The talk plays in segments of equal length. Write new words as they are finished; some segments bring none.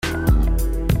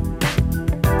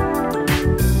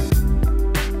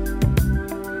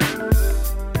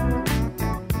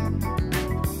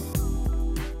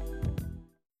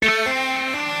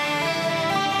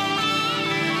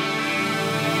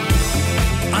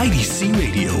Blues-IDC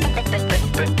Radio.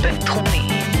 בינתחומי.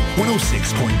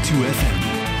 106.2 FM.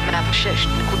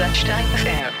 106.2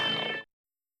 FM.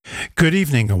 Good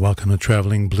evening and welcome to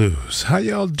Traveling Blues. How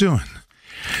y'all doing?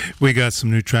 We got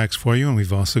some new tracks for you, and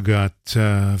we've also got,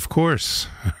 of course,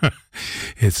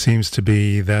 it seems to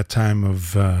be that time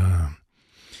of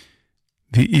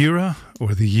the era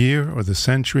or the year or the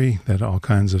century that all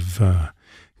kinds of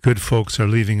good folks are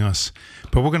leaving us.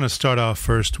 But we're going to start off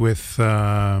first with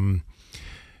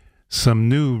some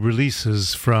new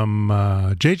releases from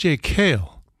J.J.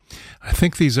 Cale. I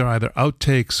think these are either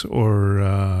outtakes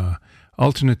or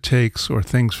alternate takes or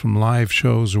things from live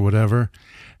shows or whatever.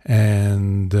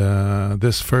 And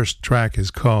this first track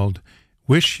is called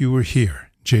Wish You Were Here,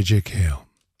 J.J. Cale.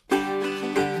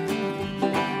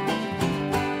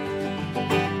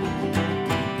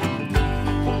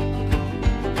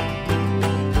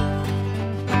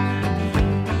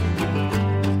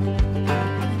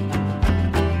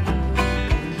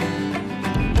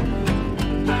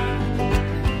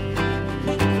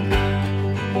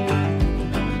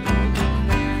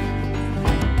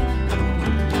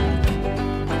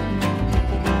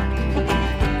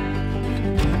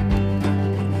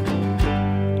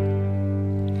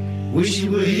 Wish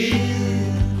you were here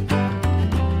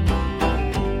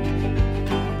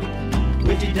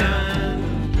with your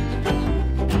diamond.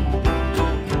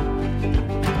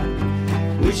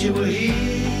 Wish you were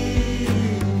here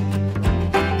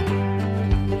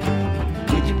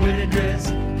with your pretty dress.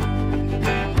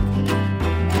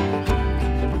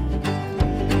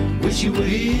 Wish you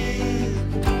were here.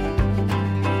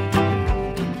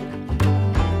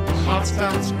 Heart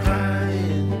starts crying.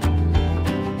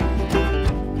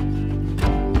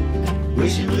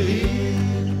 Wish you were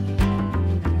here,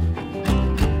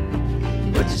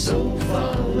 but you're so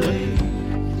far away.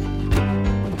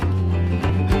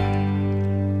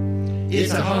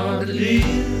 It's hard to live.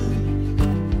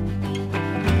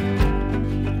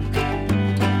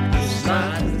 It's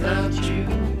life without you.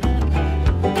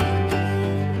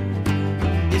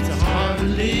 It's hard to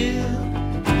live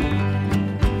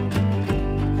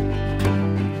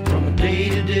from a day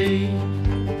to day.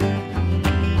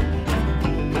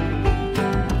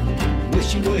 Wish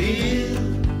you were here.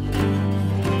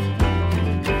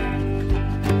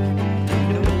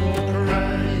 Don't wanna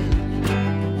ride.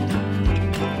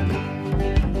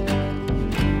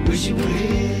 Wish you were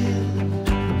here,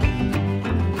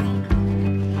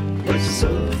 but you're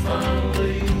so far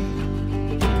away.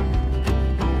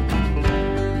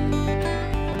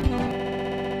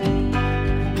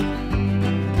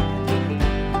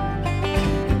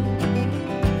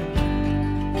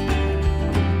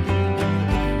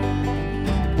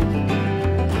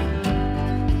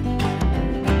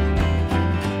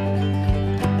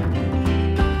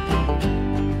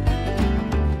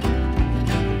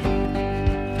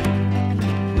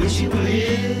 Wish you were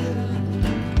here.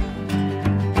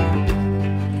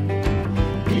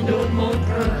 You no more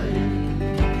crying.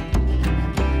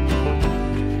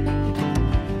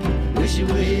 Wish you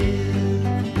were here,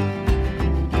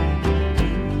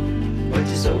 but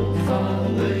you're so far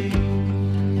away.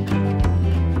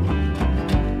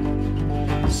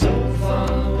 So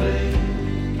far away.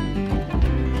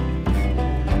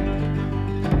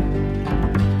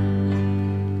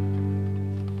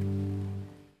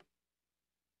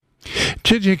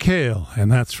 J.J. Cale, and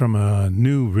that's from a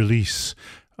new release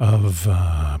of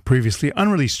previously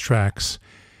unreleased tracks,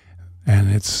 and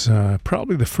it's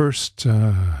probably the first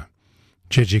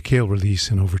J.J. Cale release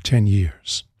in over 10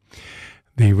 years.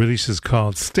 The release is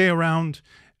called Stay Around,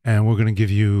 and we're going to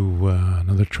give you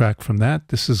another track from that.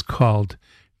 This is called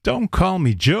Don't Call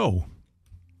Me Joe.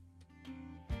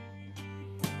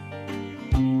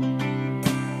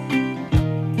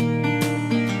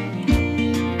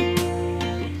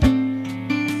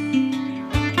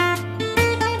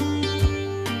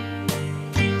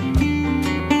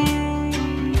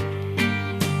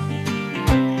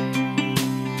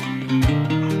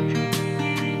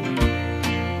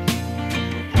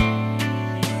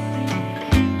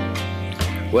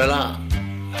 Well, I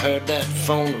heard that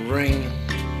phone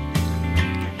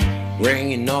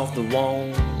ringing off the wall.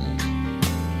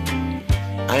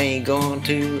 I ain't going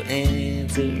to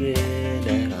answer it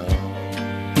at all.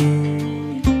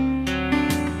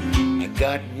 I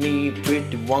got me a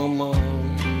pretty woman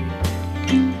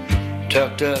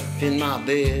tucked up in my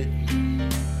bed.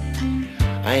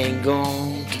 I ain't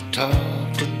going to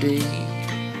talk today.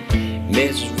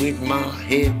 Messes with my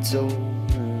head, so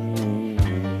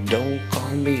don't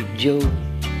call me Joe.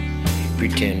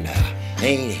 Pretend I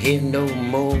ain't here no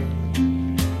more.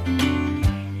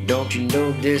 Don't you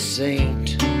know this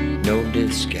ain't no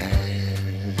disguise?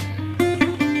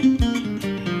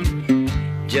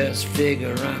 just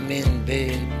figure I'm in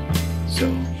bed.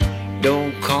 So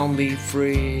don't call me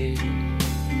Fred.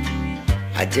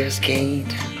 I just can't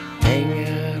hang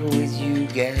out with you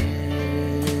guys.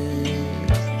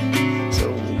 So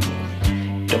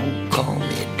don't call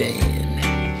me Dan.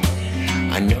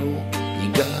 I know you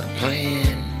got a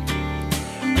plan,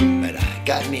 but I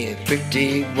got me a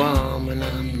pretty woman,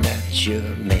 I'm not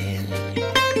your man.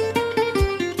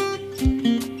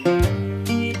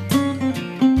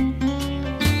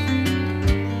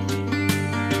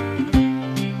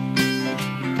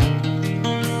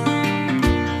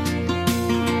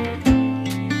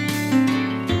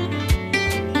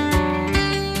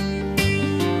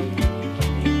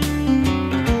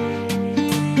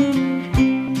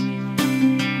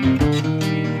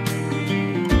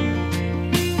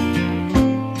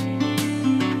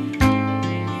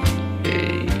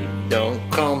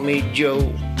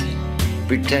 Joe,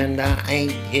 pretend I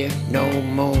ain't here no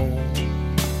more.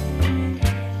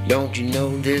 Don't you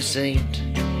know this ain't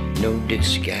no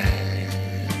disguise?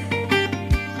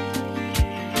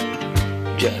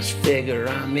 Just figure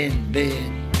I'm in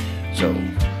bed, so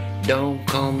don't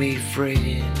call me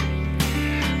Fred.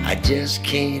 I just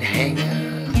can't hang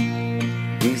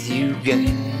out with you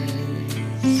guys.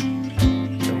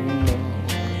 No more,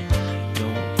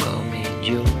 don't call me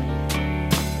Joe.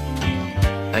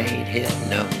 I ain't here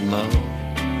no more.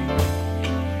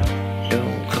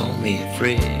 Don't call me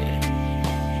Fred.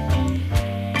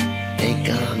 Think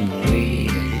I'm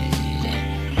weird.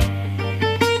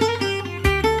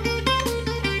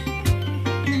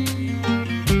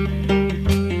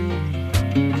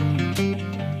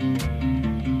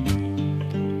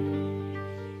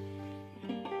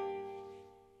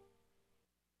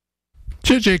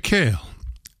 J.J. Cale.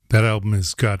 That album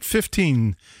has got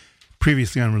 15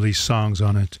 previously unreleased songs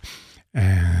on it,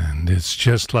 and it's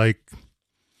just like,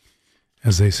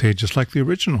 as they say, just like the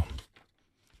original.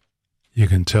 You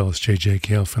can tell it's J.J.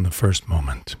 Cale from the first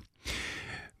moment.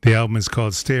 The album is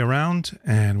called Stay Around,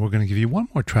 and we're going to give you one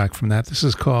more track from that. This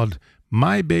is called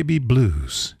My Baby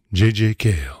Blues, J.J.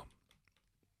 Cale.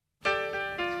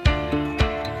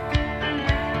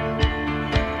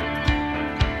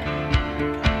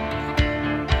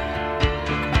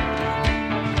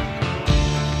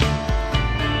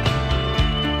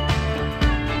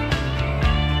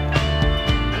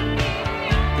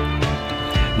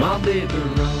 My baby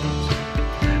runs,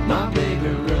 my baby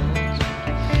runs,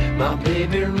 my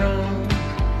baby runs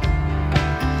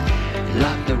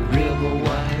like the river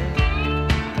wide.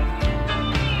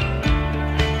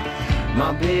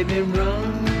 My baby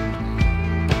runs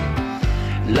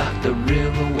like the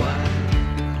river wide.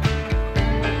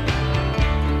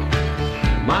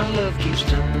 My love keeps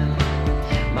turning,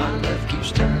 my love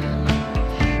keeps turning,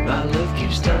 my love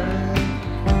keeps turning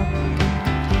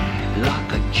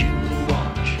like a jewel watch.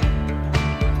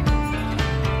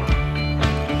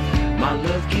 My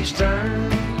love keeps turning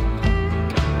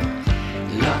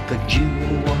like a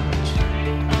jewel watch.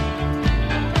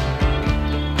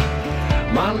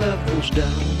 My love goes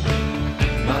down,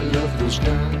 my love goes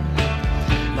down,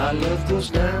 my love goes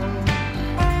down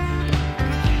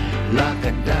like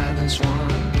a diving swan.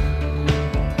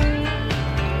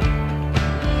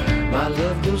 My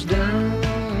love goes down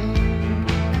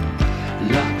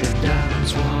like a diving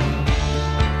swan.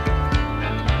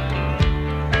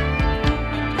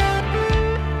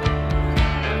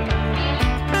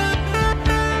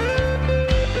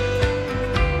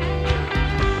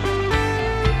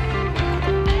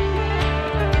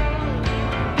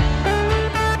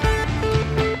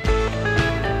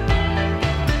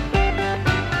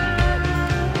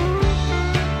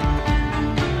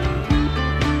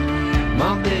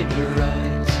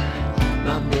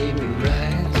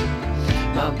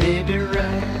 Baby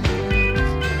rides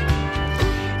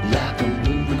like a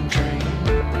moving train.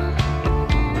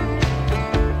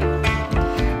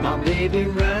 My baby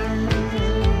rides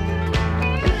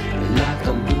like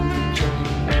a moving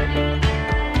train.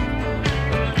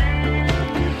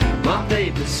 My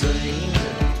baby sings,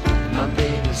 my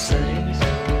baby sings,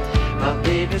 my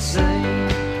baby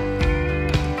sings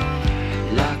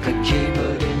like a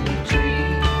jaybird in the tree.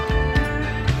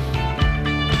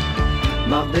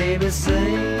 My baby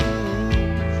sings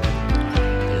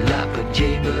like a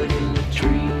jaybird in the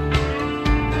tree.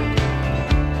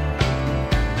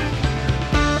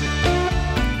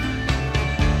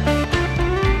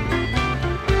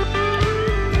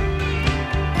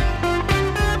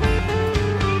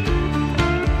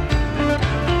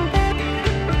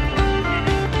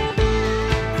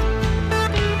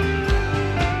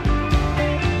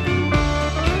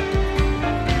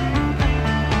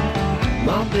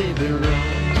 My baby runs,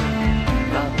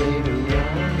 my baby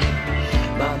runs,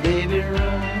 my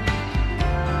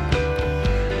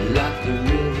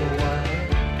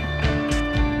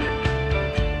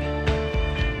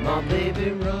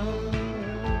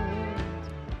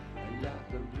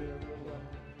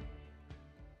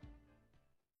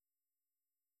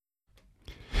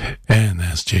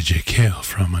That's J.J. Cale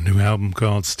from a new album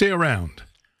called Stay Around.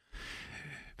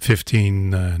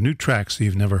 15 new tracks that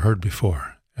you've never heard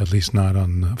before, at least not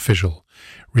on official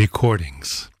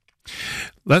recordings.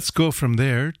 Let's go from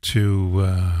there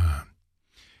to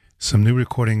some new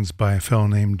recordings by a fellow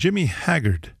named Jimmy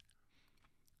Haggard,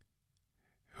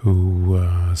 who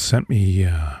sent me,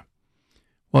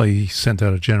 he sent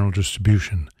out a general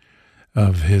distribution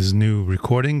of his new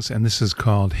recordings, and this is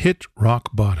called Hit Rock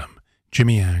Bottom,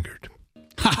 Jimmy Haggard.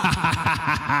 Ha ha ha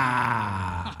ha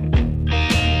ha!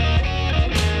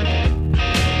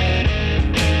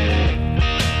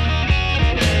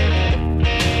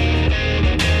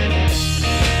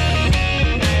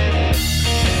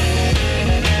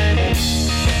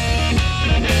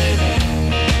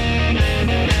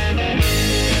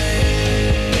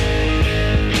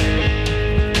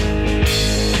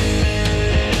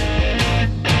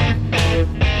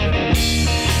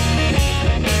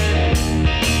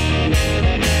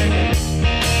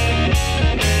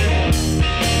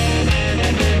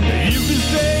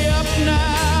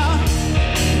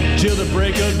 Till the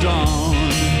break of dawn.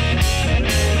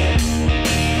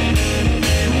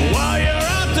 While you're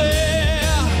out there,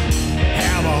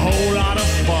 have a whole lot of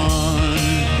fun.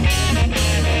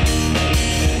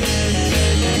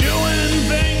 Doing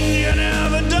things you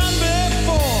never done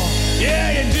before. Yeah,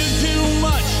 you do too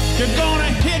much. You're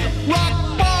gonna hit rock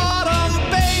bottom,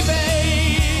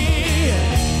 baby.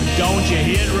 Don't you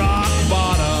hit rock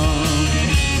bottom.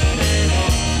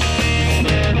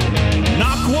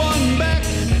 Knock one back.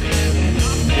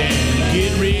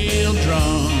 Get real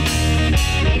drunk.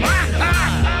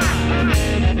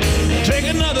 Take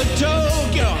another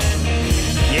Tokyo.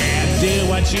 Yeah, do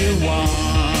what you want.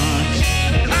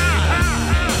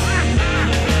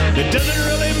 It doesn't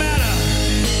really matter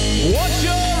what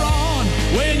you're on.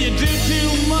 When you do too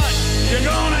much, you're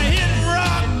gonna hit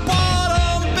rock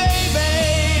bottom, baby.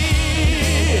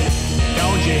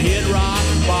 Don't you hit rock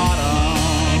bottom.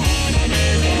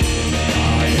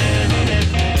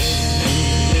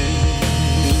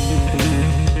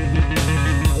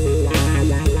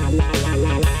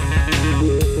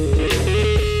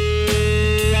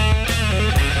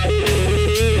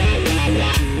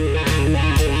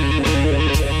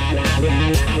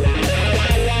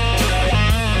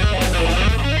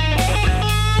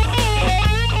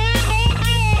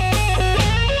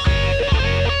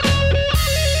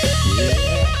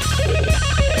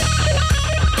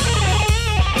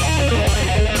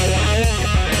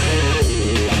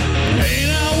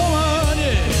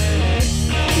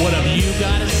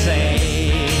 Gotta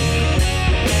say,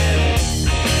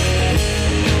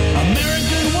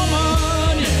 American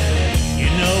woman, you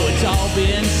know it's all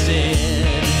been said.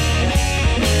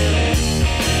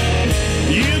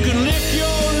 You can lift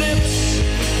your lips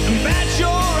and bat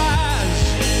your eyes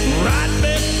right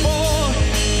before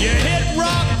you hit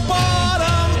rock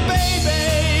bottom,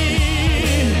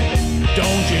 baby.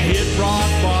 Don't you hit rock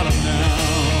bottom now.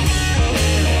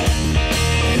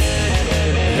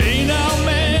 Hey now,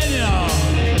 man.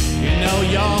 You know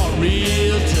you're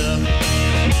real tough.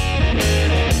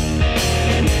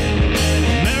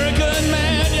 American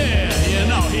man, yeah, you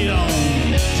know he don't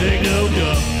take no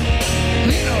guff.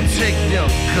 He don't take no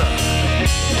cup.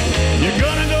 You're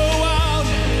gonna go out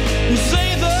and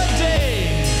save the day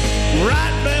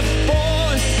right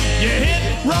before you hit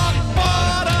rock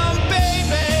bottom,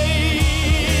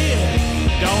 baby.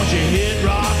 Don't you hit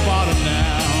rock bottom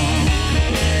now.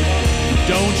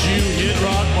 Don't you hit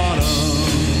rock bottom.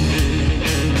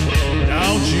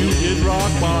 Don't you hit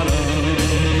rock bottom.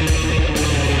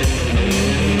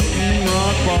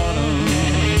 Rock bottom.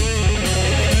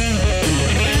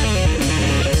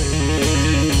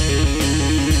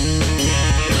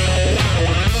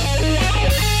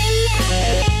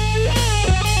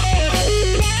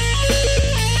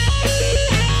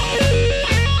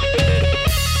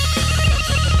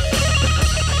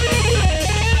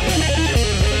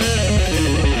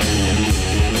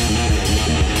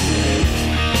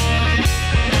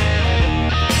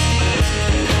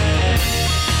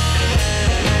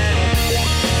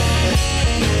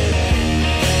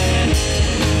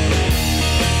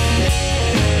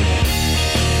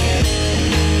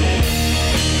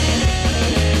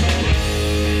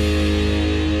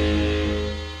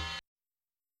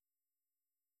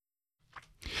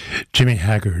 Jimmy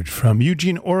Haggard from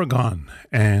Eugene, Oregon,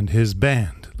 and his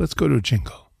band. Let's go to a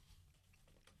jingle.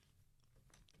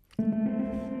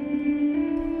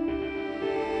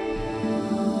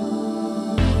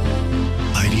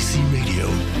 IDC Radio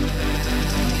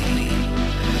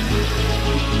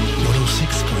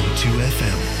 106.2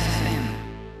 FM.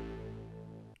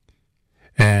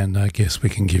 And I guess we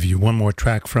can give you one more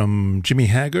track from Jimmy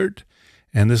Haggard,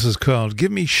 And this is called Give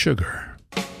Me Sugar.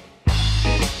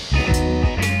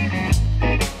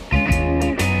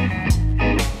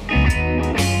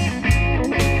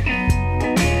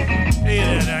 Hey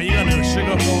there, now you got a little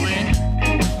sugar for me?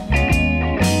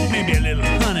 Maybe a little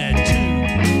honey too.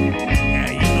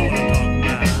 Yeah, you know what I'm talking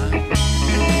about, huh?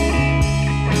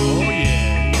 Oh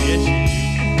yeah, yes you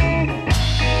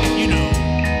do. You know,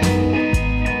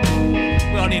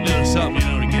 we all need a little something, you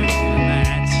know, to get us through the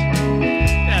nights.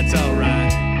 That's all right.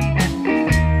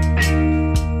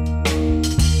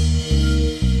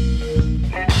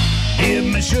 Give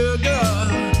me sugar,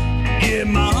 give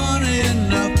me honey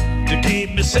enough to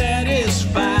keep me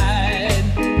satisfied.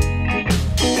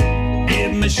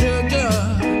 Give me sugar,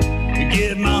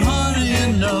 give me honey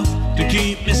enough to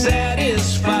keep me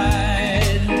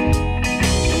satisfied.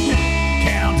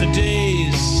 Count the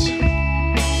days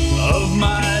of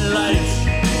my life.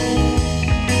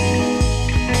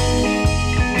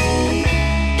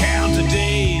 Count the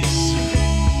days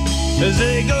as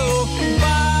they go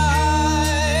by.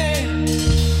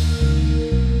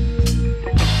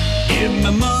 Give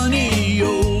me money,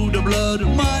 oh, the blood of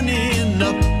money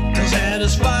enough to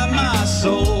satisfy my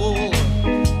soul.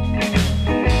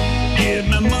 Give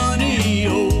me money,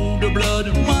 oh, the blood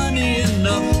of money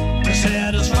enough to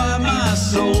satisfy my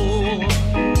soul.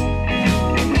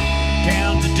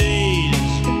 Count the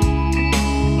days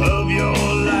of your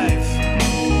life.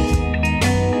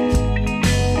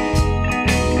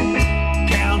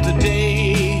 Count the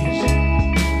days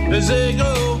as they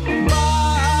go by.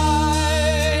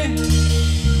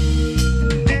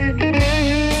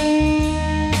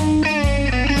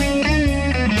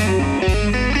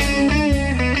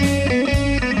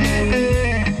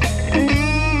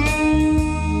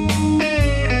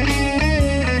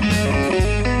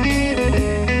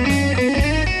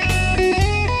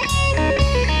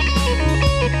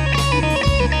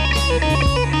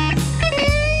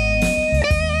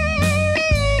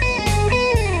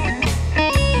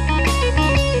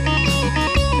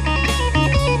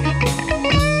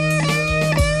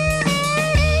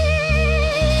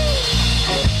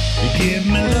 Give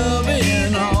me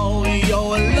loving, all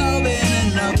your loving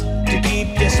enough to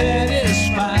keep you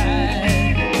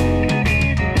satisfied.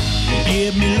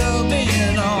 Give me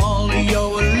loving, all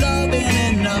your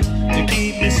loving enough to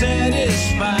keep me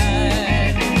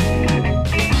satisfied.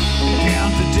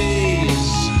 Count the days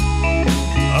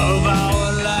of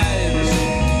our lives.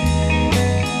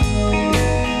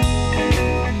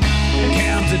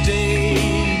 Count the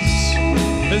days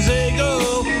as they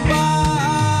go by.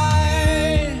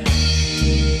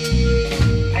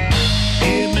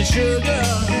 Give me sugar,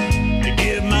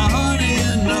 give me honey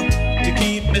enough to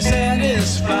keep me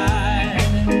satisfied.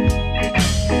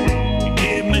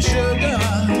 Give me sugar,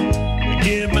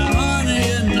 give me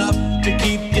honey enough to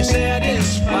keep you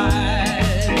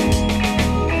satisfied.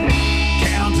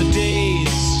 Count the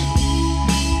days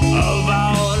of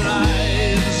our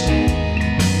lives.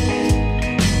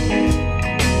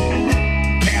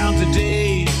 Count the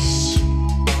days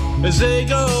as they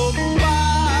go by.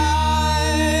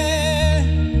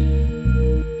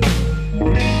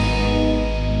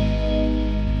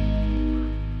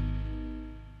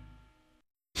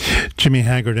 Jimmy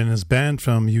Haggard and his band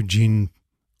from Eugene,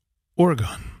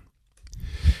 Oregon.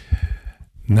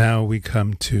 Now we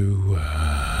come to,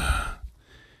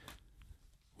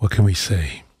 what can we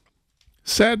say?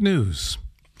 Sad news.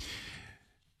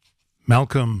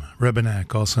 Malcolm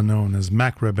Rebenak, also known as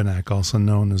Mac Rebenak, also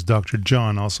known as Dr.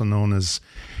 John, also known as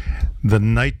the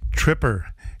Night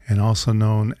Tripper, and also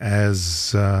known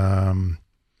as,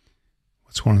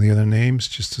 what's one of the other names?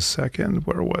 Just a second.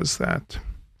 Where was that?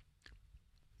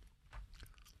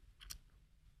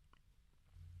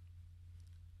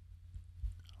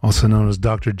 Also known as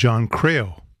Dr. John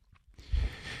Creo,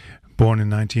 born in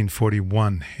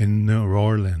 1941 in New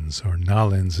Orleans, or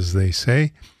Nolens as they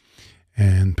say,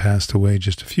 and passed away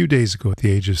just a few days ago at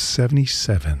the age of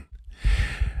 77.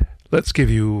 Let's give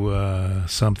you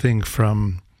something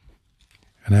from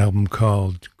an album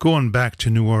called Going Back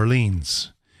to New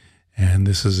Orleans, and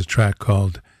this is a track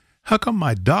called How Come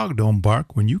My Dog Don't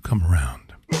Bark When You Come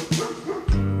Around?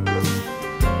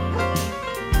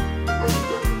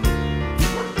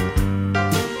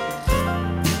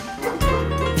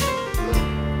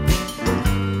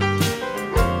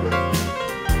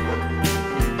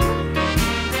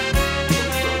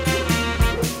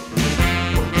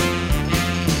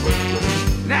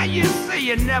 Now you say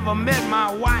you never met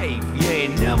my wife, you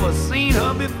ain't never seen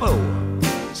her before.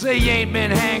 Say you ain't been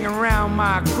hanging around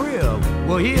my crib.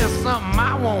 Well, here's something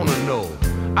I wanna know.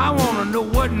 I wanna know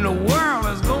what in the world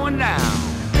is going down.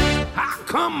 How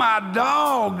come my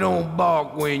dog don't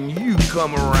bark when you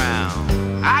come around?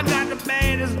 I got the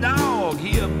baddest dog,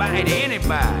 he'll bite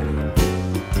anybody.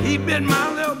 He bit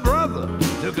my little brother,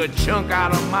 took a chunk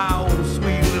out of my old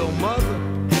sweet little mother.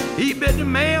 He bit the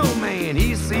mailman,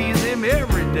 he sees him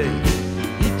every day.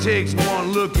 He takes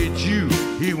one look at you,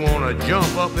 he wanna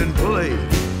jump up and play.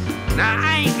 Now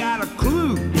I ain't got a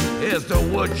clue as to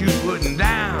what you putting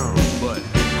down, but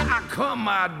how come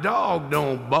my dog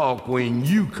don't bark when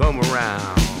you come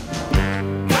around?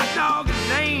 My dog is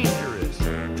dangerous,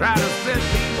 try to set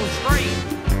people straight.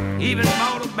 Even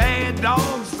bought a bad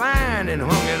dog sign and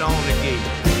hung it on the gate.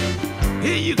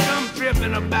 Here you come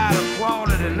tripping about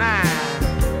 8:45,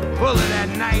 full of that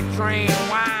night train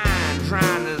wine,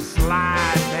 trying to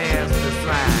slide past the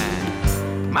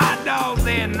sign. My dog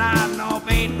there nodding off,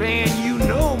 ain't paying you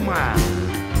no mind.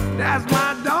 That's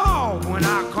my dog. When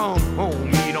I come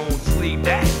home, he don't sleep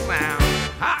that sound.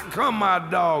 How come my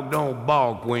dog don't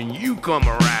bark when you come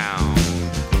around?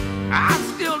 I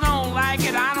still don't like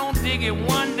it, I don't dig it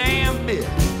one damn bit.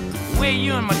 Where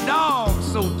you and my dog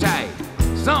so tight,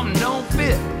 something don't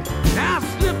fit. Now I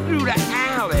slip through the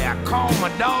alley, I call my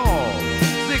dog.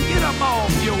 Say, get up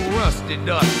off your rusty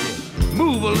dusty,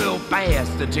 move a little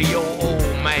faster to your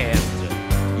old master,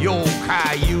 your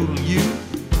Caillou.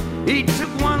 He took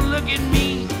one look at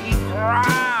me, he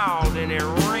growled, and it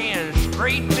ran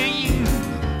straight to you.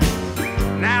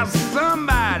 Now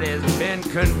somebody's been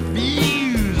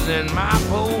confusing my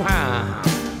poor hound,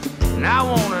 and I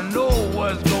wanna know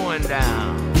what's going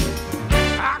down.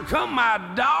 How come my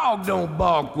dog don't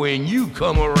bark when you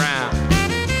come around?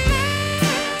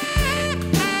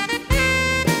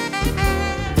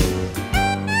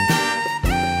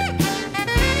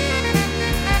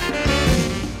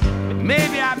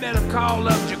 Maybe I better call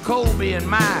up Jacoby and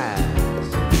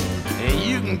Miles, and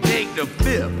you can take the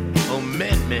Fifth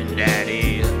Amendment, that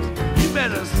is. You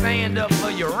better stand up for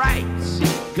your rights,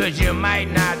 'cause you might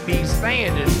not be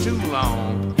standing too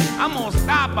long. I'm gonna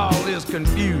stop all this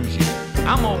confusion.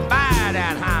 I'm gonna buy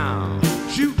that hound,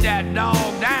 shoot that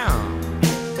dog down.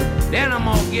 Then I'm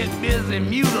gonna get busy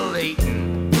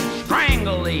mutilating,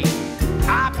 strangulating,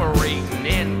 operating,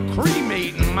 and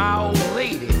cremating my old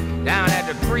lady down at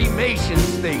the cremation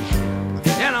station.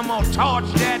 Then I'm gonna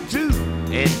torch that too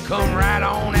and come right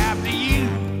on after you.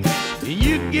 And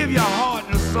you give your heart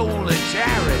and soul to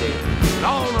charity, and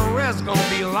all the rest gonna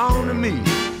belong to me.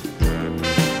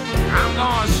 I'm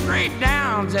going straight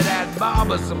down to that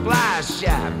barber supply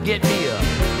shop, get me a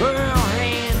pearl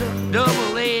hand,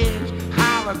 double-edged,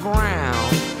 hollow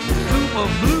ground, super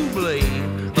blue blade,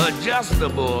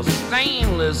 adjustable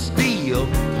stainless steel,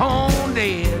 honed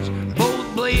edge, both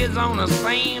blades on the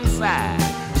same side.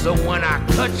 So when I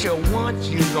cut you once,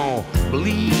 you gon'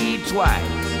 bleed twice,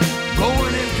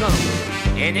 going and coming.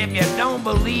 And if you don't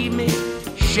believe me,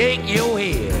 shake your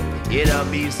head. It'll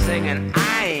be singing,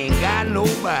 I ain't got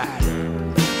nobody.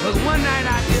 'Cause one night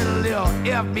I did a little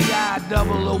FBI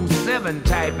 007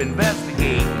 type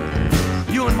investigating.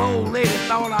 You and my old lady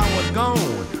thought I was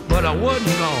gone, but I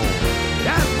wasn't gone.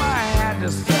 That's why I had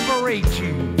to separate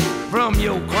you from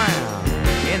your crown.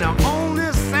 And the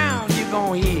only sound you're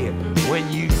gonna hear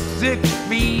when you 6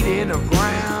 feet in the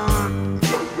ground.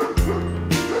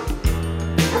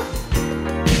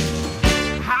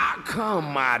 How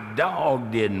come my dog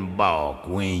didn't bark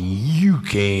when you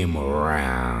came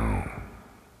around?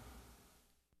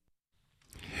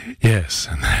 Yes,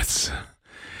 and that's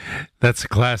a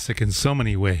classic in so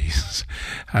many ways.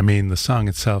 I mean, the song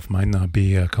itself might not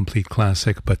be a complete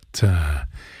classic, but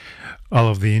all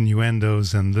of the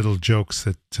innuendos and little jokes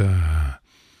that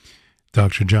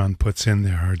Dr. John puts in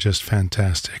there are just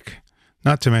fantastic.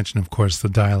 Not to mention, of course, the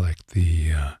dialect,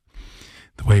 the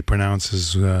way he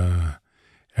pronounces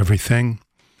everything,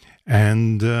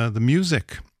 and the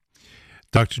music.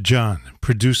 Dr. John,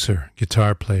 producer,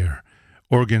 guitar player,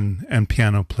 organ and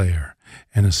piano player,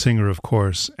 and a singer, of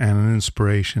course, and an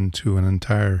inspiration to an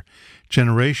entire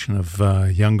generation of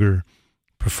younger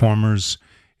performers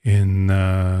in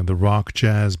the rock,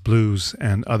 jazz, blues,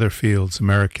 and other fields,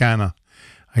 Americana,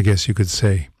 I guess you could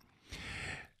say.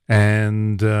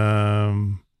 And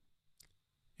in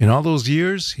all those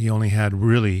years, he only had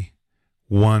really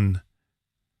one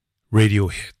radio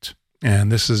hit. And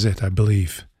this is it, I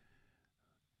believe.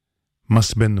 Must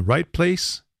have been the right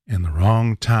place in the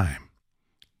wrong time.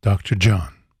 Dr.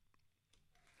 John.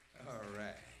 All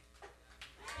right.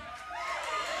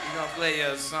 We're going to play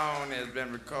a song that's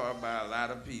been recorded by a lot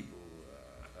of people.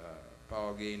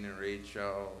 Paul Gaten and Ray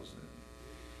Charles.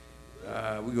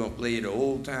 We're going to play the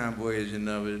old-time version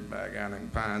of it by a guy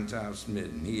named Pine Top Smith,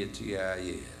 and here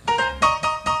T.I.S.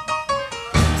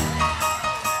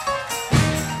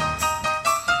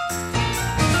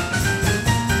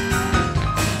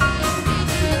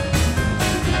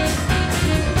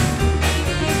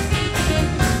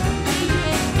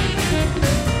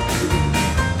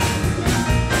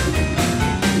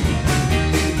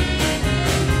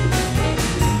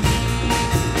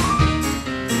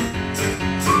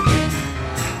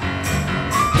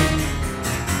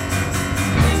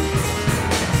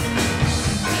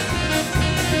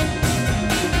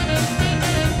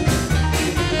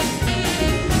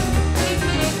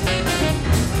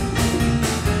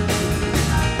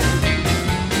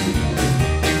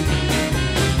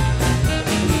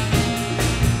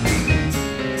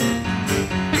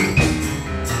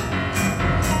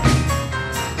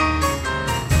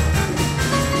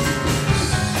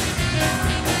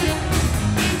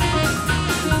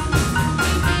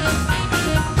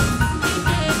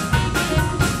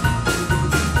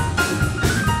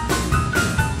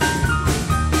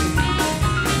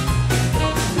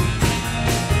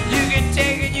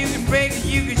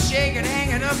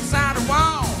 other side of the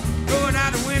wall. Going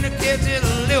out the window, catch it a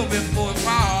little bit before it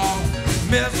fall.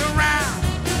 Mess around.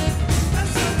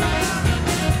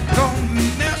 Don't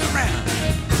mess around.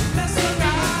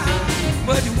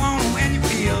 What you want when you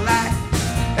feel like.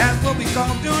 That's what we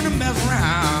call doing the mess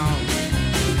around.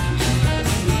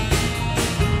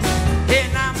 Hey,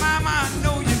 now, mama, I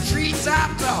know your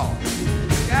treetop tall.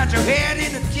 Got your head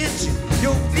in the kitchen,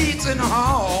 your feet's in the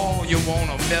hall. You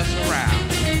wanna mess around.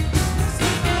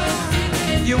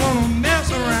 You wanna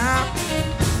mess around.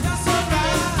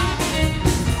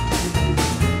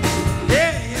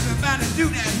 Yeah, everybody do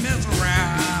that mess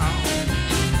around.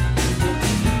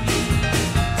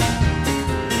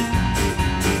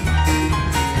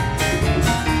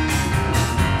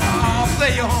 Oh,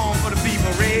 play your horn for the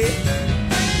people, Red.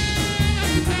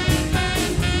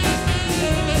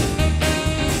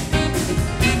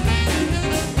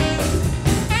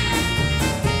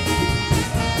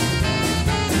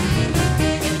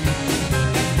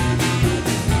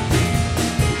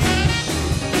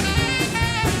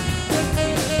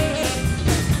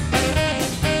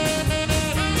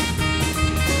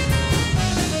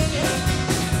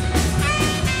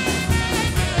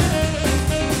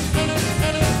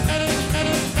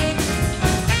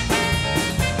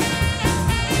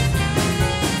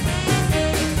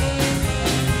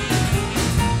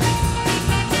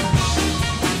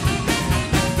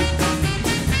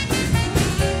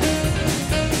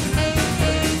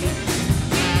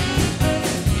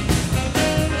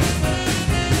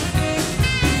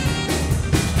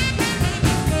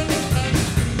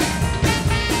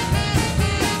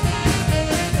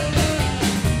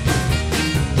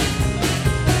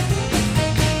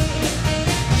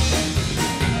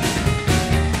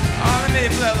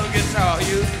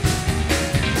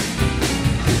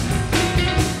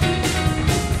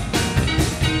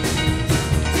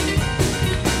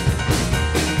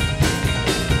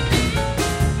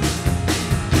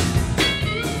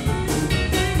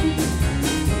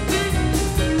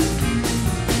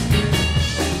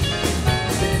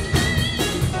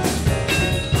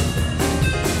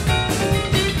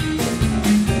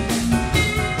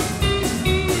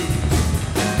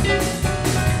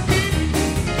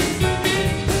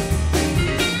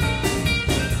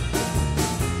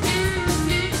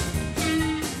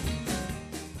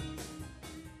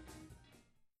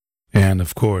 And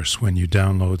of course, when you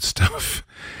download stuff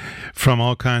from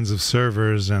all kinds of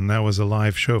servers, and that was a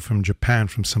live show from Japan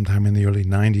from sometime in the early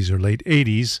 90s or late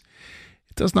 80s,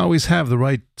 it doesn't always have the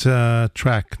right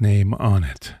track name on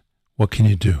it. What can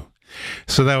you do?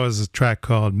 So that was a track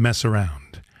called Mess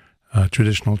Around, a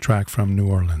traditional track from New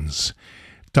Orleans.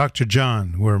 Dr.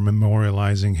 John, we're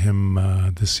memorializing him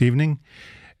this evening,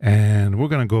 and we're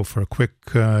going to go for a quick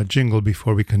jingle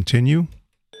before we continue.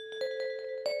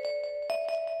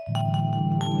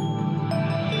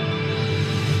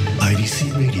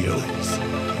 IDC Radio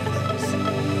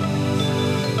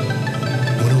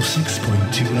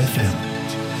 106.2 FM.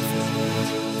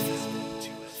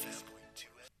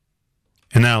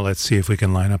 And now let's see if we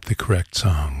can line up the correct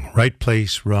song. Right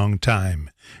place, wrong time.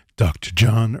 Dr.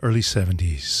 John, early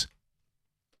 70s.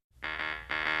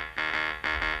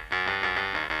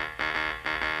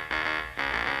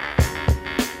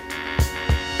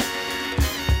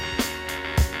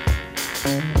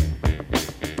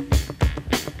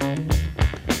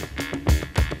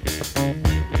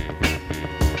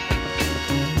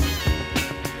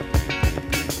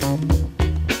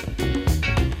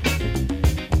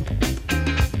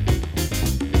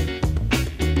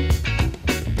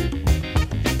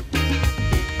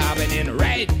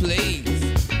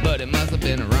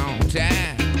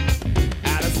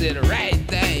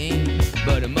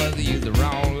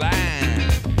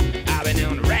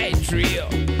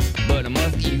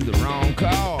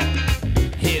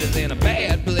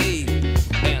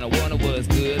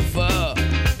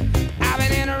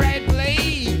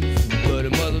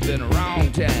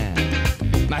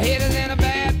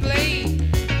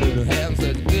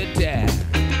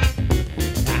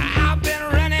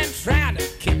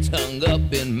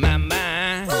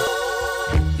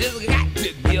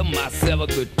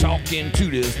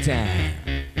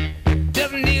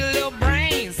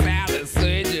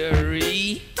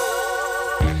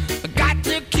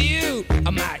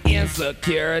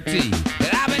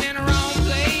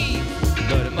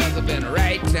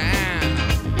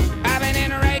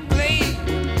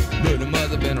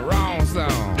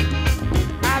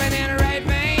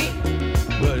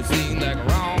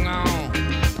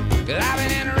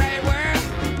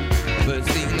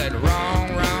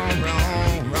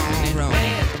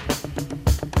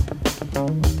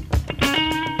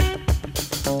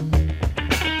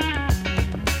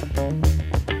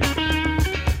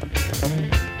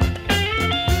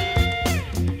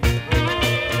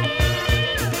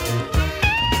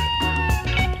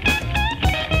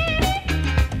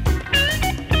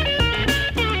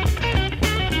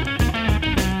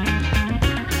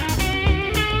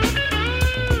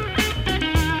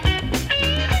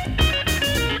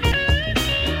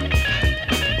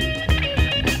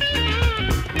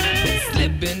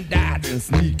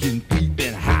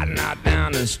 out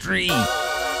down the street.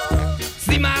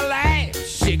 See my life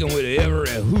shaking with every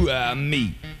who I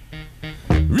meet.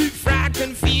 Root-fried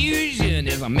confusion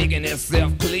is making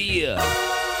itself clear.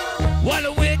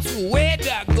 Wonder which way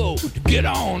I go to get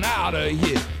on out of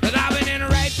here. Cause I've been in the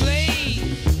right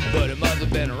place, but it must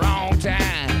have been the wrong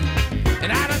time.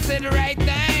 And I done said the right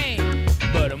thing,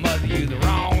 but I must have used the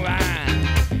wrong line.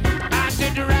 I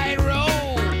took the right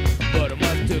road, but I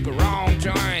must have took a wrong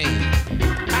train.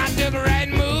 I took a right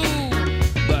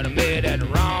move, but I made it at the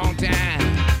wrong time.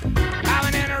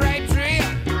 I've been in the right trip,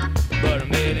 but I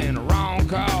made it in the wrong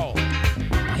call.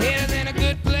 Head is in a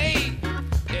good place,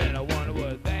 and I wonder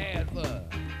what's bad for.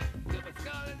 If a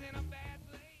skull is in a bad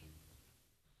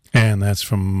place. And that's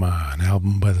from an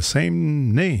album by the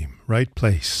same name, Right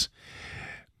Place,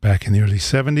 back in the early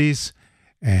 70s.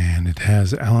 And it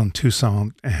has Alan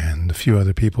Toussaint and a few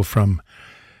other people from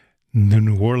the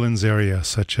New Orleans area,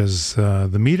 such as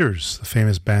the Meters, the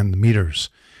famous band The Meters,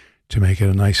 to make it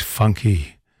a nice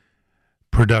funky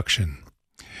production.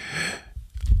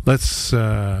 Let's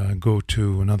go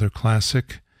to another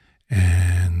classic,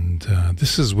 and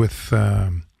this is with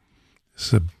this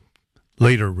is a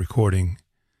later recording.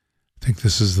 I think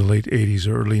this is the late 80s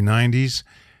or early 90s,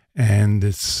 and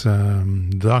it's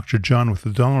Dr. John with the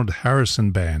Donald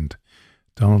Harrison Band.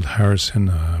 Donald Harrison,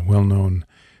 a well-known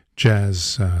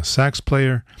jazz sax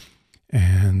player,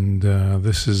 and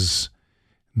this is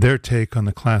their take on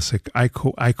the classic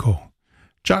Iko Iko,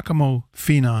 Giacomo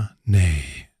Fina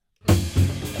Ne.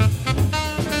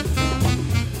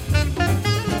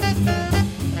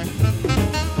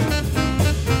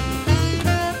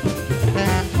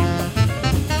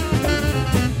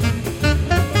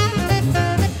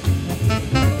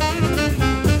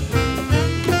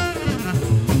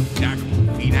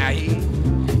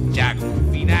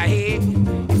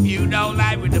 Don't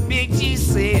like what the big G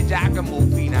said, Giacomo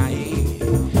Fina,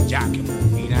 Giacomo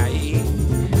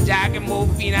Fina, Giacomo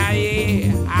Fina,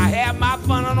 I have my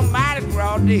fun on the Mardi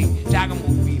Gras day, Giacomo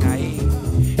Fina,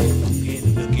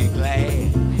 looking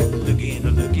glass,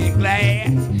 looking glass.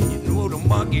 You know the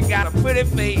monkey got a pretty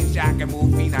face, Giacomo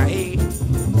Fina,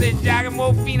 say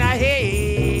Giacomo Fina,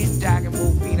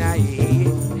 Giacomo Fina,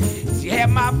 she had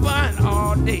my fun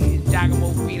all day,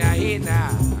 Giacomo Fina,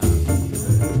 now.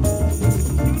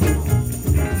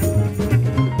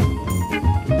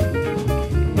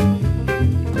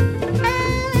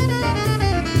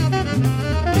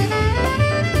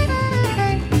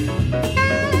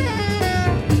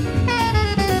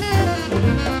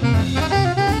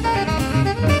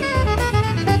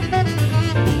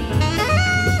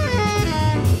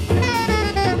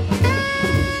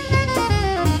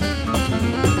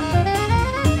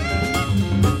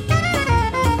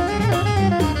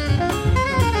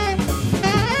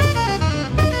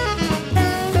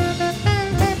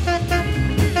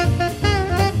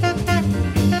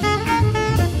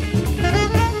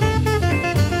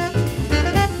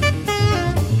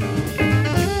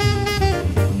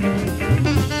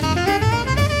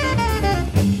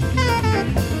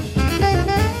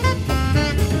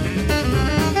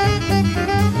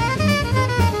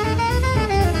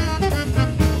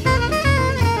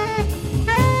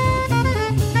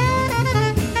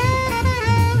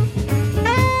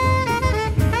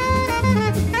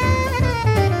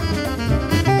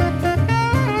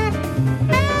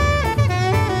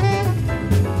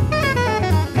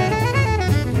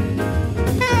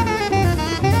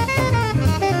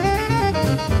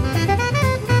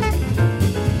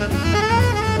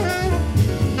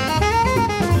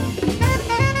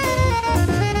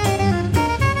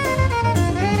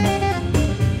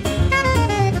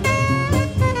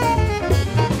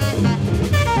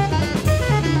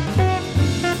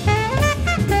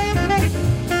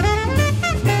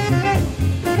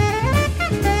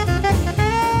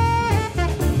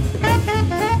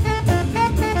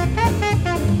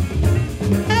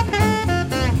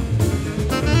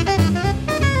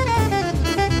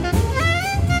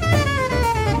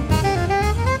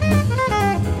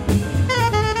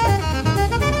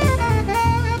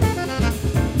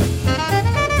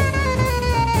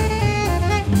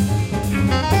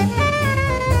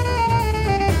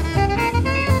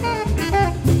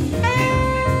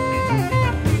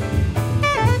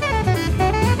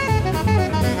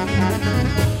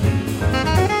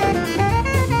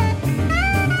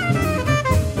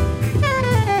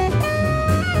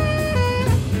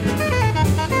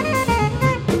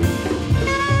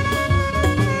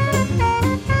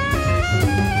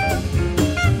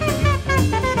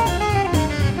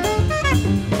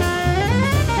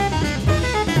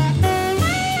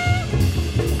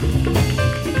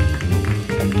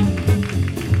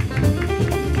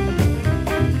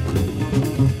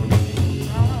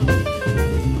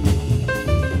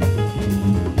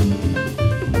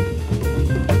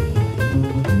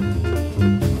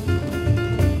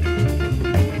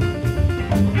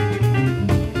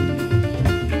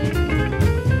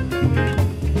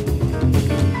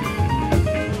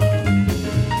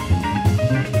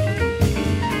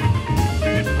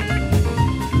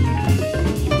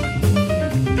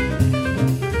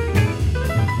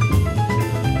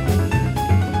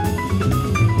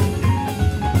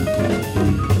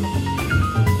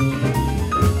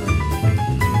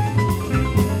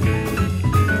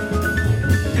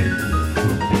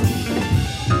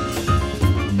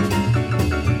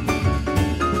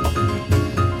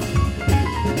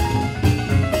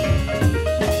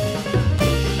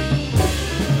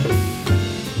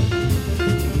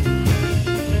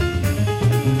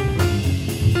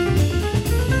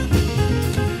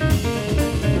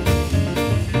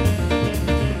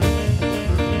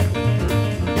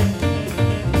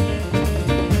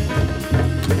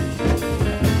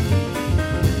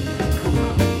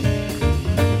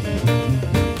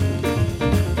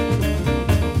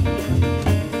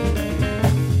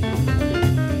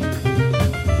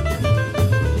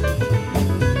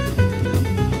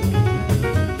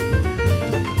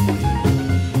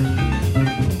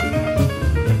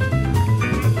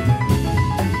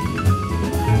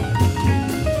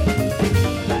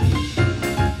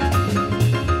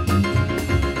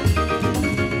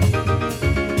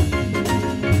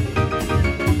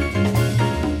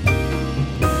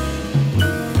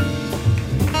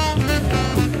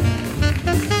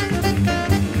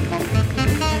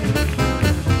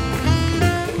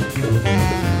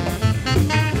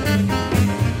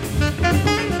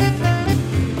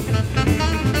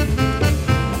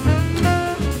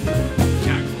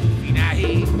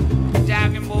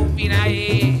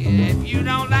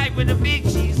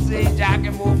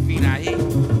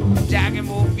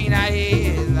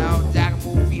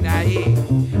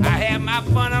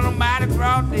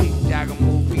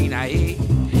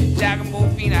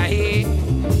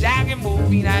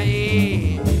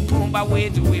 way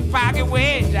to we pocket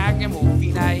way, Jack and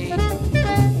Mofina,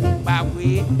 by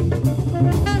way,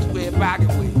 to we pocket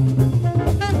way,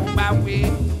 by way,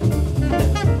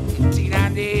 Tina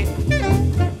Day,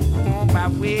 by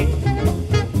way,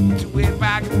 to we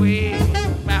pocket way,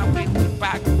 by way to the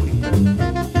pocket way.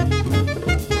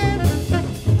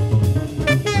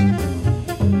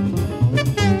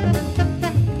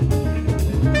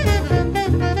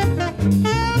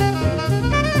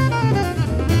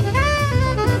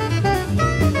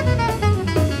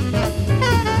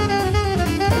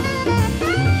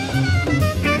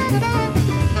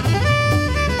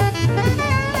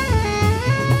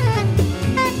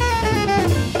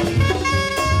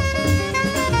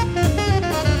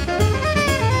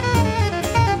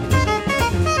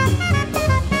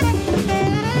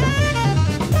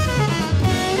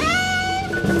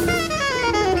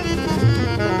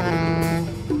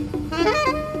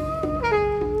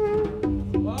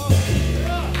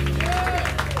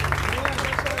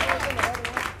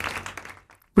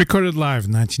 Recorded live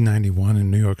in 1991 in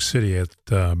New York City at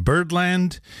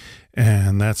Birdland,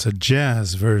 and that's a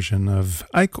jazz version of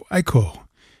Aiko,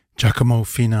 Giacomo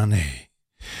Finane.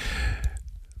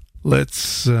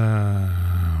 Let's,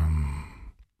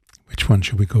 which one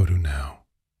should we go to now?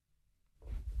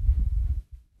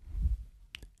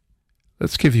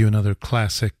 Let's give you another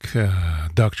classic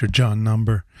Dr. John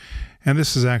number, and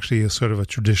this is actually a sort of a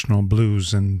traditional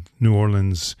blues and New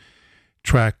Orleans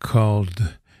track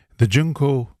called The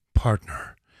Junco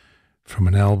Partner, from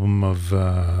an album of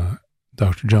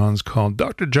Dr. John's called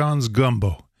Dr. John's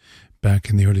Gumbo back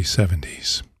in the early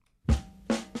 70s.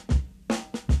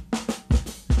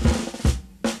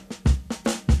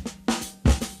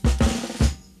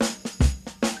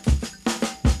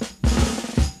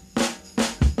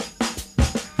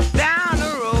 Down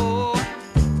the road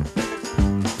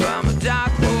from a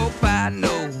dark hope I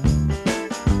know.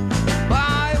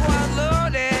 Boy, was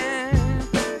loaded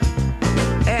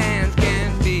and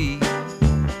can be.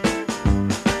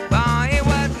 Boy, it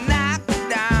was knocked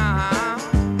down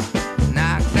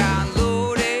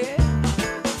loaded.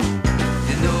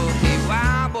 You know he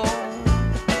wobble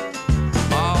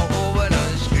all over the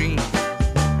street.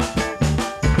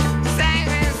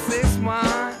 Saving 6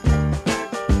 months.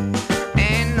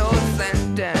 Ain't no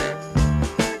sentence.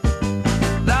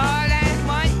 Lord, ain't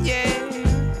 1 year.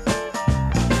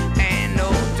 Ain't no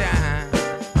time.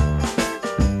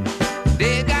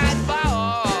 They got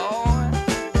bored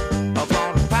up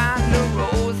on the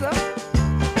Ponderosa.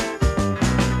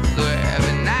 So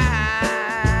every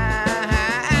night,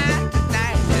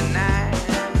 tonight.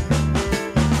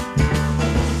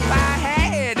 If I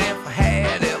had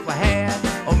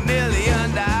 $1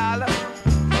 million,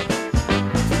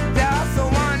 just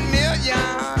 1 million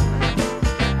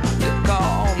to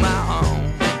call my own,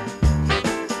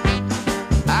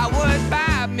 I would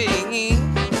buy me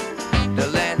the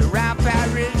land around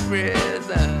Paris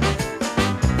prison,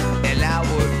 and I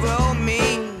would roll me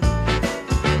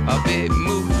a big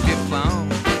movie phone.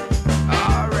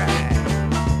 All right.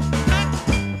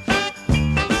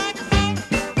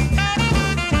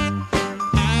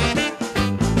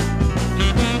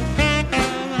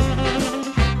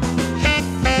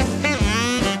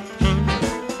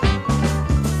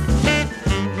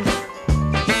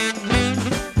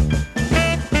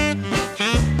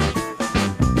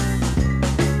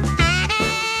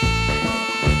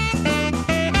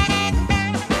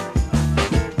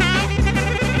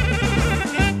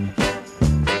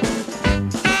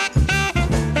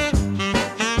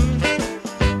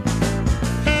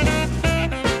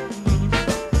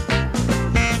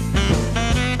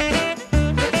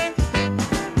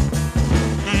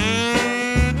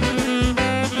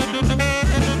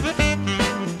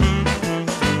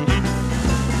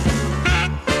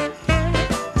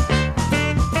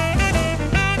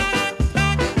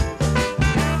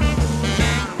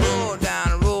 Roll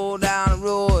down the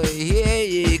road, here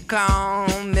you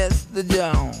come, Mr.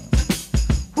 Jones.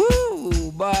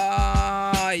 Woo,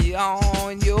 boy, you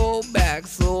on your back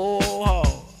so hard.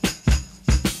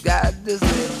 Got to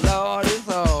say, Lord, it's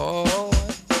hard.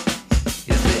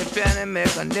 You say, penny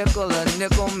make a nickel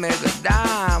make a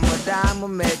dime will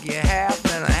make you half,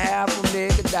 and a half will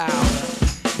make a dollar.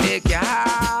 Make you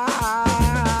holler,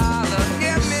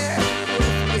 give me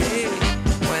whiskey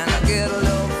when I get a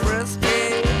little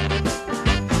frisky.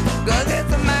 'Cause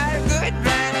it's a mighty good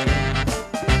drink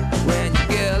when you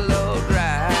get a little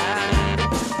dry.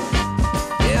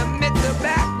 Give me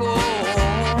tobacco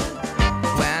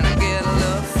when I get a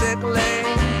little sickly.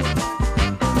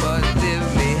 But give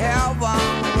me heaven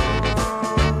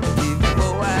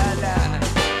before I die.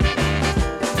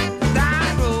 Down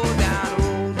the road, down the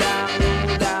road, down the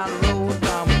road, down the road,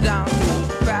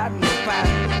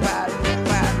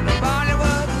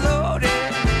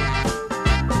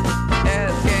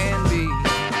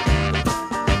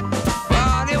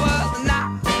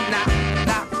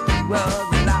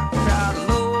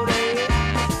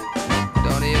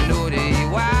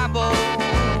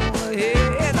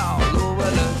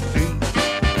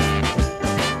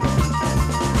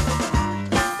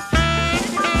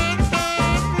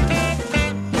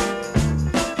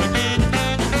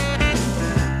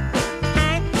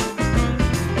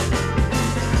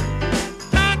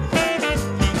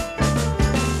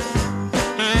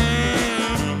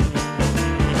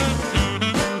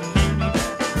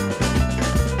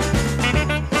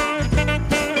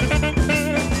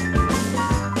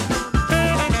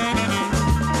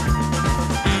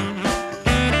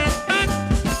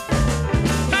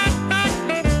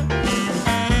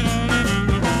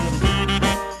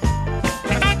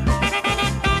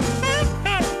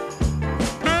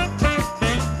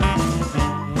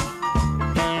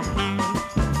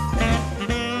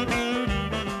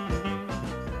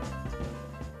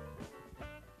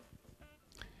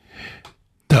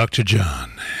 Dr.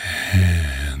 John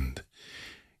and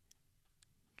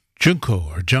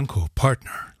Junko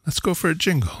partner. Let's go for a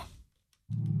jingle.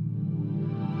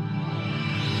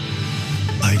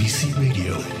 IDC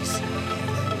Radio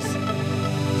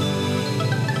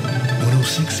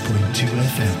 106.2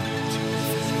 FM.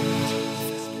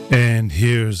 And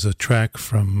here's a track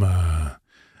from a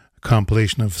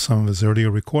compilation of some of his earlier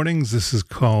recordings. This is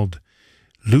called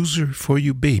Loser for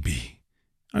You Baby.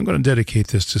 I'm going to dedicate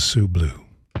this to Sue Blue.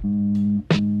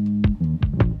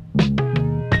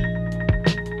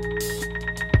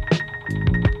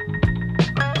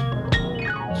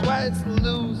 Twice a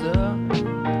loser,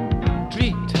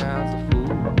 3 times a fool.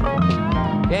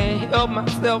 Can't help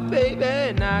myself, baby,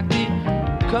 and I keep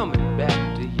coming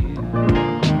back to you.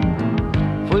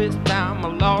 First time I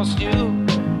lost you,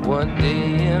 one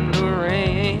day in the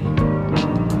rain.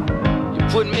 You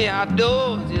put me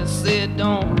outdoors, you said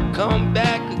don't come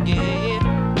back again.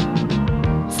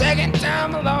 Second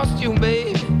time I lost you,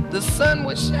 baby, the sun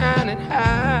was shining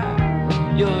high.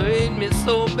 You hate me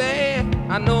so bad,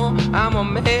 I know I'm a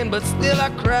man, but still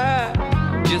I cry.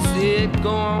 You said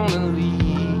go on and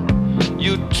leave,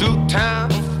 you 2-time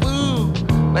fool.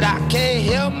 But I can't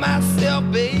help myself,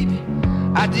 baby,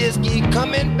 I just keep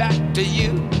coming back to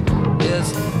you.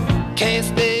 Just can't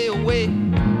stay away,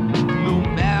 no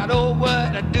matter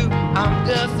what I do. I'm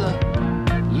just a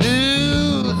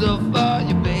loser for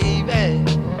you, baby.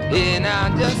 And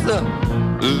I'm just a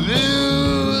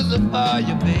loser for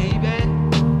you, baby.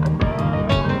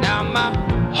 Now my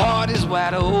heart is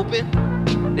wide open,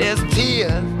 there's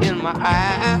tears in my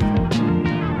eyes.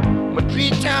 I'm a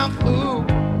 3-time fool,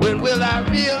 when will I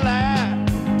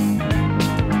realize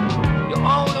you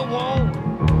only want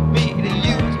me to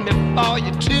use me for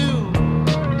you too?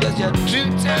 Because you're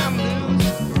 2-time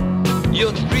loser,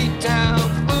 you're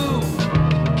 3-time fool.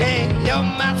 Can't help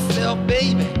myself,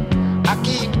 baby, I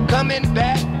keep coming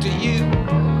back to you.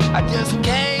 I just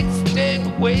can't stay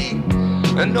away,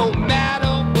 and no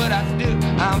matter what I do,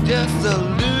 I'm just a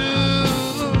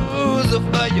loser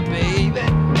for you, baby.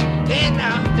 And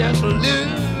I'm just a loser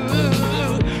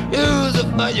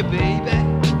for you, baby.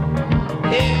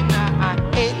 And I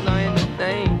ain't learned a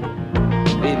thing,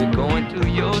 baby, going through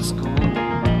your school.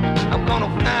 I'm gonna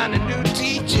find a new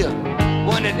teacher,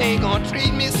 one that ain't gonna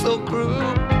treat me so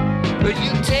cruel. But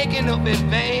you taking up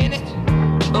advantage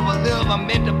of a love I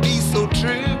meant to be so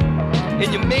true.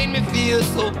 And you made me feel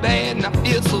so bad, and I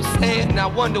feel so sad, and I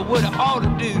wonder what I ought to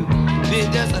do.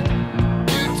 Been just a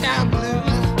 2-time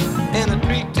blues and a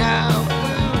 3-time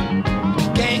fool.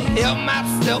 Can't help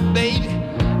myself, baby,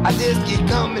 I just keep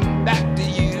coming back to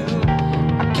you.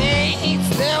 I can't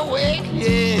stay away,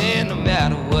 yeah, no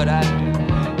matter what I do.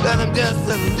 'Cause I'm just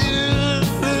a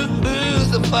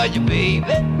loser for you,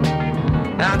 baby.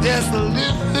 I'm just a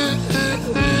loser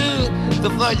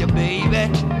for you, baby.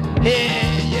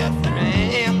 Yeah, yes I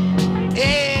am.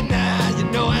 Yeah, now you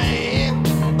know I am.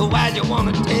 But why you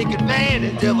wanna take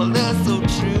advantage of a love so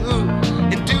true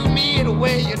and do me the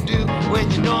way you do when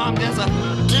you know I'm just a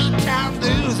 2-time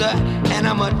loser and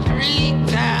I'm a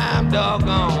 3-time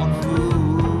doggone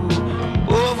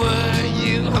fool over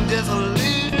you. I'm just a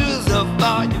loser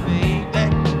for you, baby.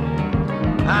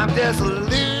 I'm just a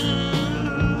loser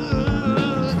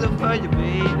for you,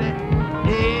 baby.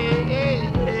 Yeah.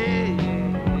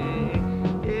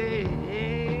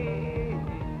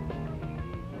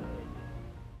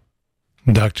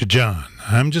 Dr. John,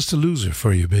 I'm just a loser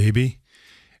for you, baby.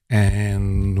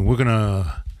 And we're going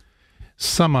to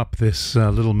sum up this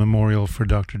little memorial for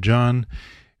Dr. John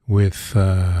with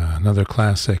another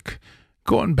classic,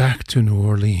 Going Back to New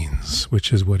Orleans,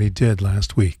 which is what he did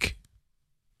last week.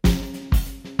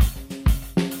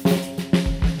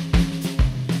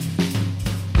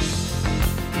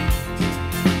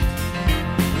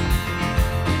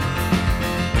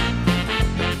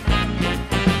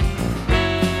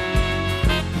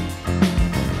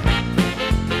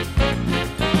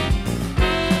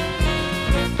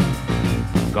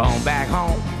 Gone back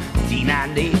home,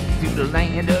 T90 to the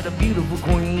land of the beautiful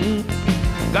queen.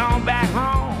 Gone back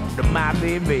home to my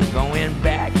baby, going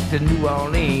back to New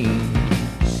Orleans.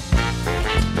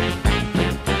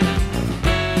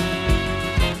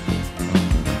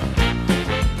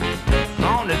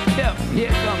 On the tip,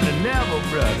 here come the Neville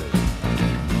brothers.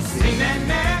 Sing that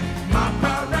man, my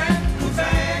parade,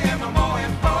 Hussein and my boy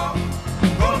and Paul.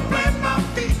 Gonna plant my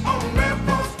feet on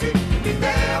Rainbow Street, be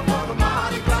there for the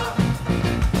Mardi Gras.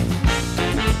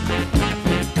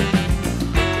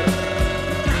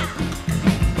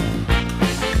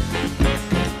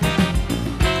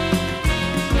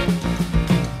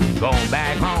 Going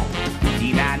back home,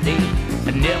 T90,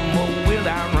 and never more will I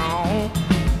roam.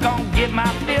 Gonna get my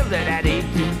fill of that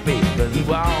 8-2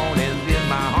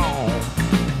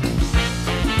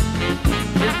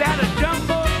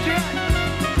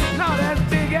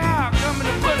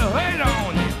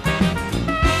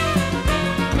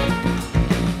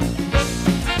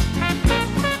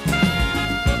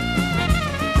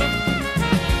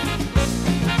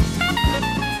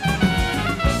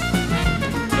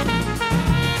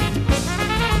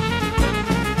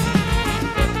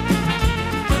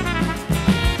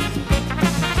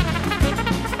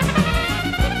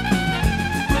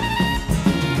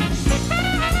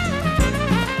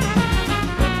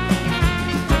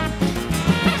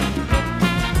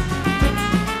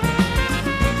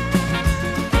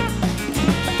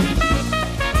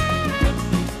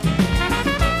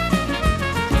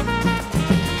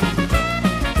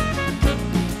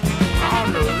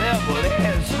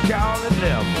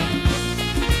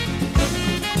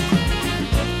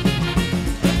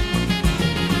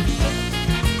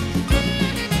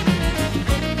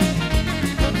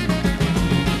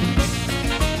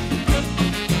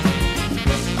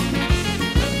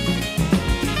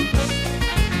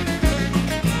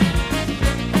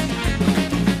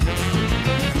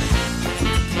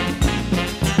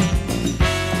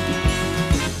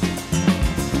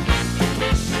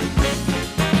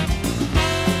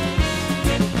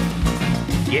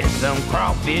 Get some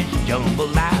crawfish,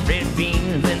 jambalaya, red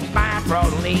beans, and fine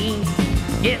protein.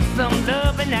 Get some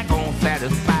love and that gon'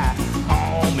 satisfy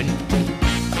home and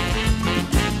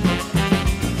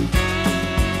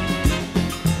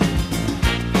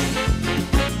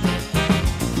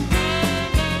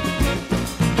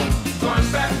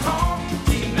Going back home,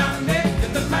 eating out next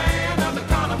in the land of the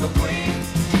carnival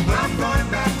queens. I'm going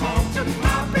back home to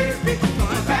my baby,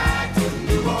 going back to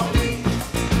New Orleans.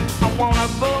 I wanna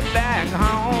go back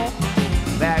home,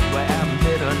 back where I'm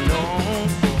better known.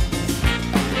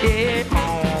 Yeah,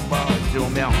 home, but show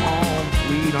me home,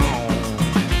 sweet home.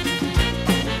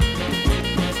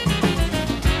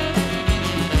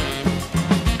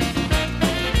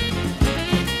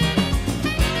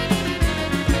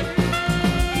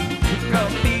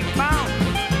 Cause deep down,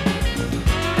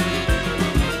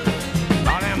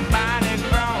 all them body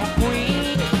brown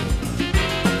queens,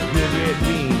 good red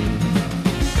beans.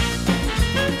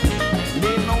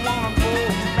 They don't wanna go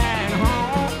back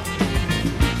home,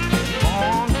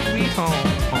 home, sweet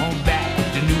home back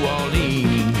to New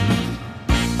Orleans.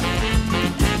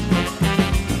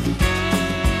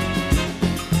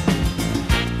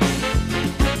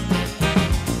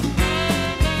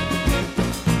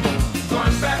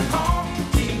 Going back home,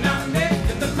 eating out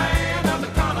next in the land of the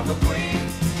carnival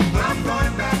queens. I'm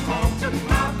going back home to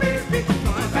my baby,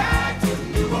 going back to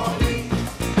New Orleans.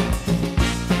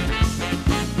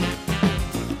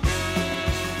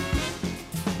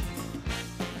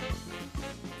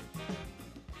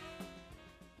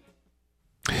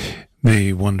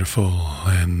 The wonderful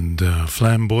and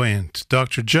flamboyant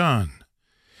Dr. John.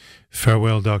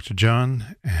 Farewell, Dr.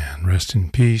 John, and rest in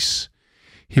peace.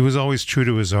 He was always true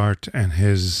to his art and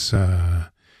his,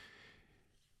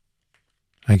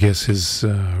 his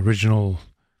original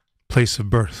place of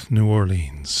birth, New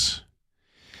Orleans.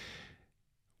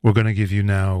 We're going to give you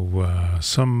now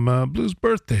some blues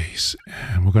birthdays,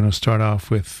 and we're going to start off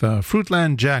with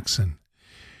Fruitland Jackson,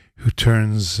 who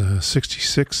turns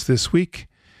 66 this week.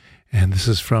 And this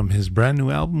is from his brand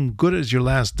new album, Good as Your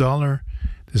Last Dollar.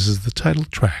 This is the title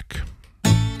track.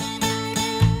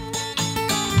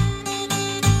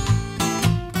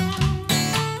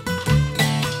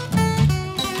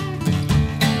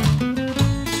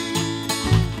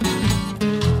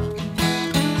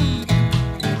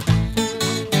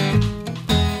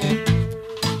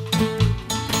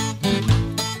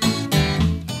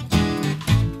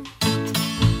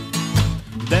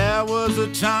 There was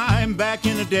a time back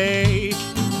in the day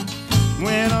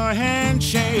when a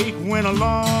handshake went a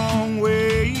long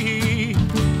way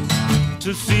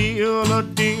to seal a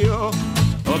deal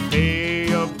or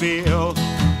pay a bill.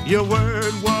 Your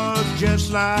word was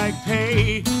just like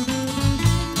pay.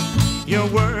 Your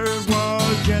word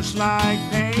was just like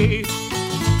pay.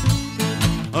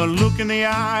 A look in the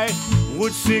eye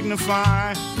would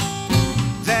signify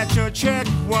that your check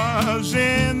was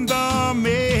in the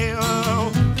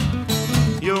mail.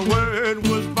 Your word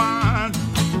was bond,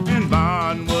 and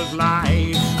bond was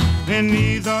life, and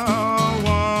neither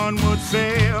one would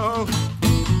fail.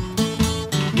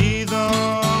 Neither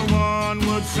one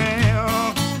would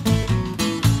fail.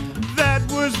 That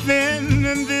was then,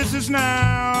 and this is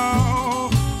now.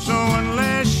 So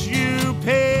unless you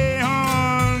pay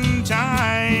on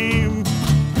time,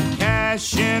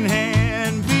 cash in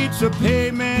hand beats a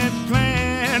payment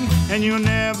plan, and you'll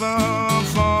never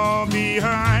fall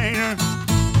behind.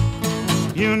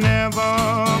 You never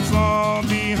fall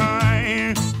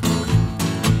behind.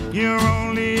 You're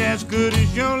only as good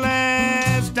as your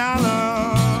last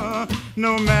dollar,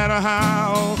 no matter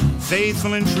how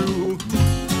faithful and true.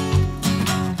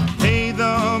 Pay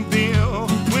the bill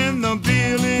when the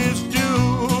bill is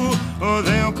due, or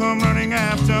they'll come running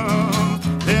after.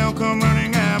 They'll come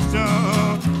running after.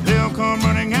 They'll come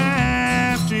running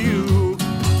after you.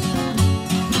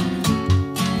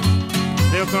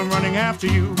 They'll come running after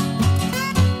you.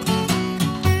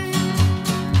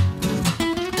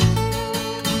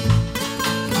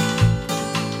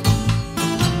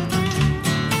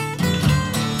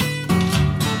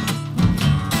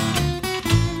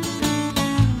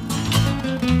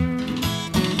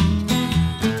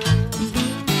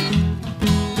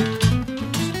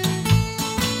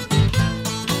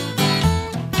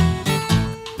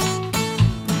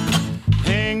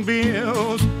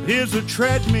 Is a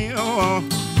treadmill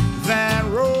that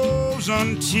rolls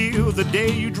until the day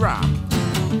you drop.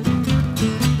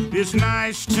 It's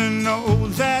nice to know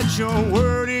that your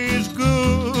word is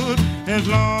good as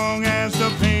long as the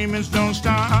payments don't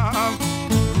stop.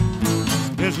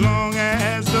 As long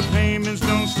as the payments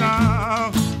don't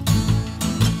stop.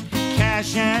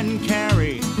 Cash and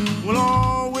carry will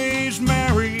always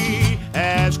marry,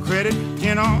 as credit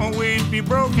can always be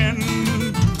broken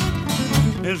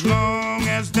as long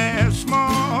as there's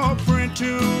small print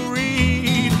to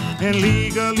read and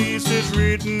legalese is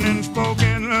written and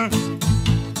spoken.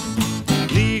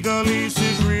 Legalese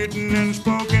is written and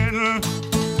spoken.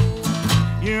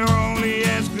 You're only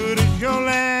as good as your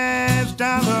last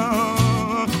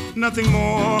dollar. Nothing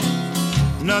more,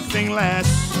 nothing less.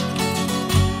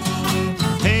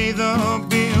 Pay the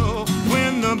bill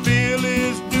when the bill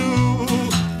is due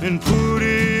and put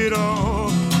it all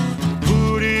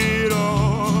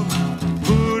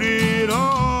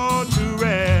to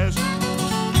rest.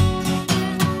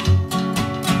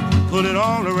 Put it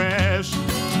all to rest.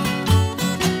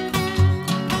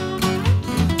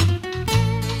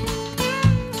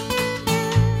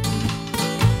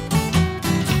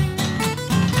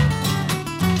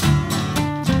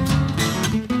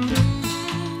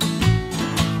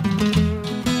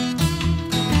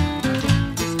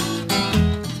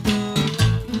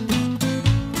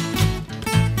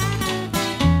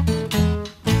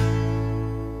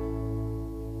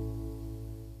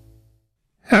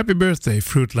 Happy birthday,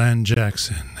 Fruitland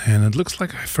Jackson. And it looks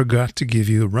like I forgot to give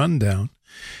you a rundown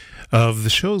of the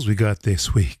shows we got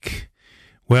this week.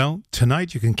 Well,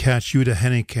 tonight you can catch Yuda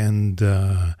Hennick and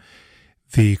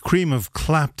the Cream of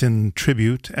Clapton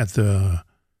tribute at the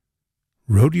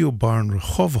Rodeo Bar in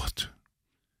Rehovot.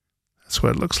 That's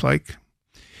what it looks like.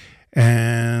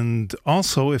 And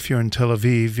also, if you're in Tel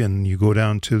Aviv and you go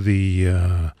down to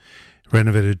the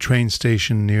renovated train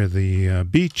station near the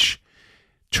beach,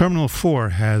 Terminal 4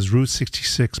 has Route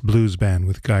 66 Blues Band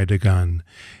with Guy Dagan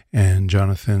and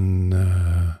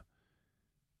Jonathan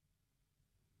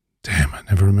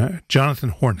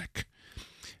Jonathan Hornick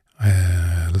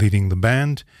leading the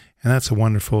band, and that's a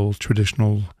wonderful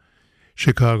traditional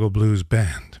Chicago blues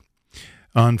band.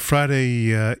 On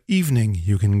Friday evening,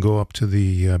 you can go up to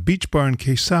the Beach Bar in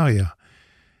Caesarea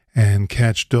and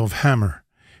catch Dov Hammer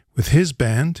with his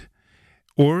band.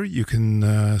 Or you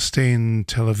can stay in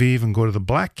Tel Aviv and go to the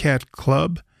Black Cat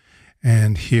Club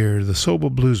and hear the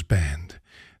Sobo Blues Band.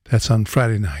 That's on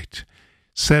Friday night.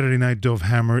 Saturday night, Dov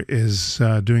Hammer is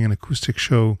doing an acoustic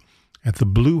show at the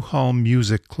Blue Hall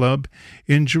Music Club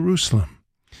in Jerusalem.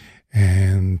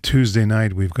 And Tuesday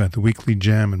night, we've got the weekly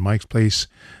jam in Mike's Place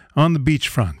on the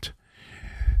beachfront.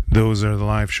 Those are the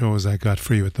live shows I got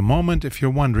for you at the moment. If you're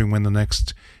wondering when the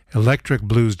next Electric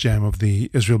Blues Jam of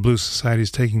the Israel Blues Society is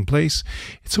taking place,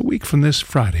 it's a week from this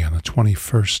Friday on the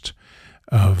 21st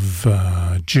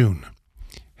of June.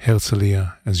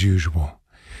 Herzliya as usual.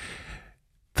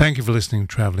 Thank you for listening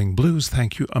to Traveling Blues.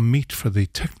 Thank you, Amit, for the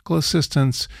technical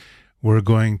assistance. We're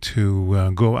going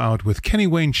to go out with Kenny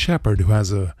Wayne Shepherd, who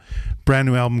has a brand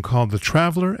new album called The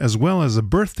Traveler, as well as a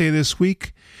birthday this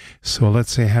week. So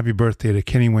let's say happy birthday to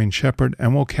Kenny Wayne Shepherd,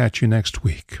 and we'll catch you next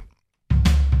week.